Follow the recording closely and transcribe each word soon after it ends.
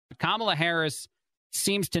Kamala Harris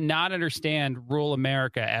seems to not understand rural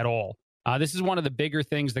America at all. This is one of the bigger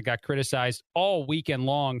things that got criticized all weekend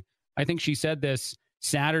long. I think she said this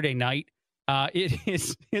Saturday night.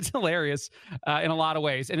 It's hilarious in a lot of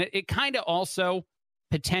ways. And it kind of also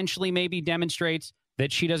potentially maybe demonstrates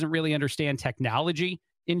that she doesn't really understand technology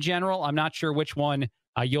in general. I'm not sure which one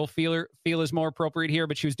you'll feel is more appropriate here,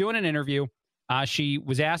 but she was doing an interview. She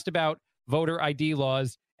was asked about voter ID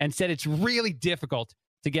laws and said it's really difficult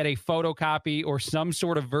to get a photocopy or some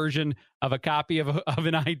sort of version of a copy of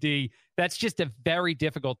an ID. That's just a very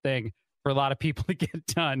difficult thing for a lot of people to get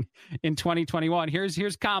done in 2021.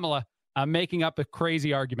 Here's Kamala making up a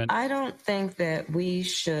crazy argument. I don't think that we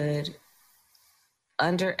should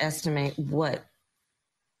underestimate what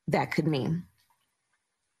that could mean.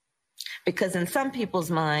 Because in some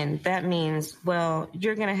people's mind, that means, well,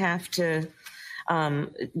 you're going to have to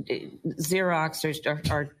Xerox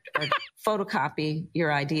or photocopy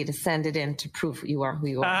your ID to send it in to prove you are who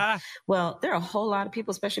you are. Well, there are a whole lot of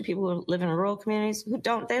people, especially people who live in rural communities, who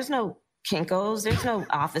don't. There's no Kinko's, there's no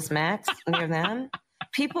Office Max near them.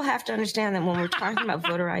 People have to understand that when we're talking about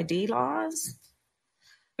voter ID laws,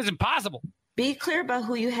 it's impossible. Be clear about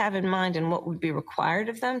who you have in mind and what would be required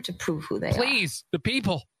of them to prove who they are. Please, the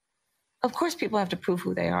people. Of course, people have to prove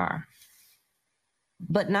who they are,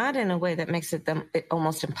 but not in a way that makes it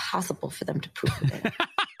almost impossible for them to prove who they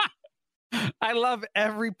are. I love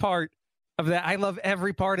every part of that. I love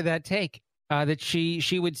every part of that take that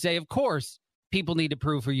she would say, of course, people need to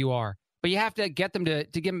prove who you are, but you have to get them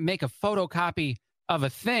to make a photocopy of a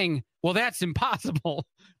thing. Well, that's impossible.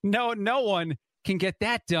 No one can get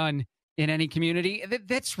that done in any community.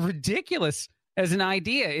 That's ridiculous as an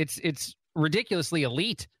idea. It's ridiculously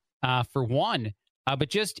elite for one, but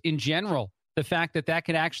just in general, the fact that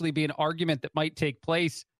could actually be an argument that might take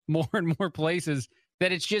place more and more places,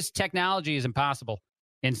 that it's just technology is impossible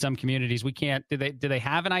in some communities. We can't. Do they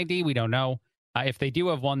have an ID? We don't know. If they do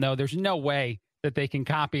have one, though, there's no way that they can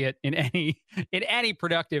copy it in any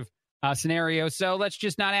productive scenario. So let's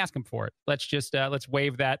just not ask them for it. Let's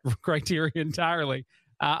waive that criteria entirely.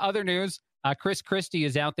 Other news: Chris Christie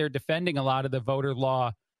is out there defending a lot of the voter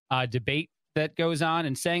law debate that goes on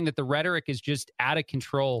and saying that the rhetoric is just out of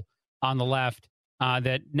control on the left.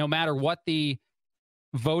 That no matter what the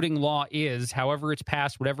voting law is, however it's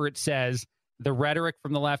passed, whatever it says, the rhetoric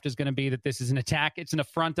from the left is going to be that this is an attack. It's an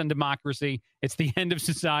affront on democracy. It's the end of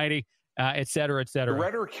society, et cetera, et cetera. The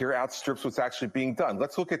rhetoric here outstrips what's actually being done.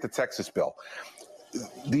 Let's look at the Texas bill.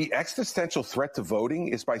 The existential threat to voting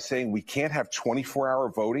is by saying we can't have 24-hour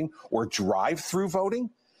voting or drive-through voting.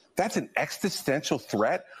 That's an existential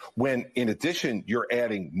threat when, in addition, you're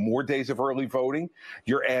adding more days of early voting,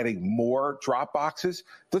 you're adding more drop boxes.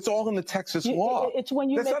 That's all in the Texas law. It's when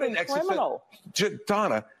you That's make it criminal.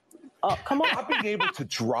 Donna, come on. Not being able to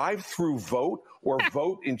drive through vote or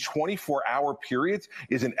vote in 24-hour periods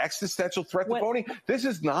is an existential threat to voting. This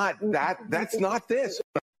is not that. That's not this.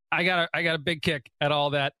 I got a big kick at all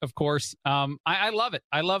that, of course. I love it.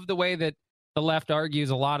 I love the way that the left argues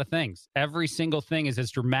a lot of things. Every single thing is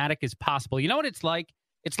as dramatic as possible. You know what it's like?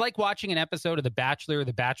 It's like watching an episode of The Bachelor or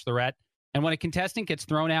The Bachelorette, and when a contestant gets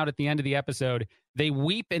thrown out at the end of the episode, they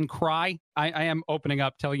weep and cry. I am opening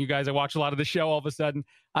up, telling you guys I watch a lot of the show all of a sudden.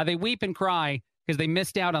 They weep and cry because they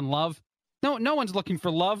missed out on love. No one's looking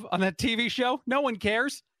for love on that TV show. No one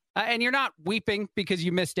cares. And you're not weeping because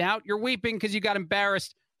you missed out. You're weeping because you got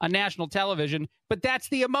embarrassed on national television. But that's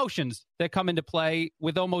the emotions that come into play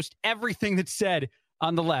with almost everything that's said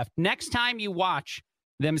on the left. Next time you watch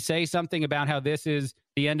them say something about how this is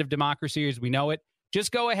the end of democracy as we know it,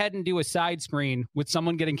 just go ahead and do a side screen with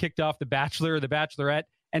someone getting kicked off The Bachelor or The Bachelorette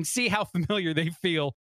and see how familiar they feel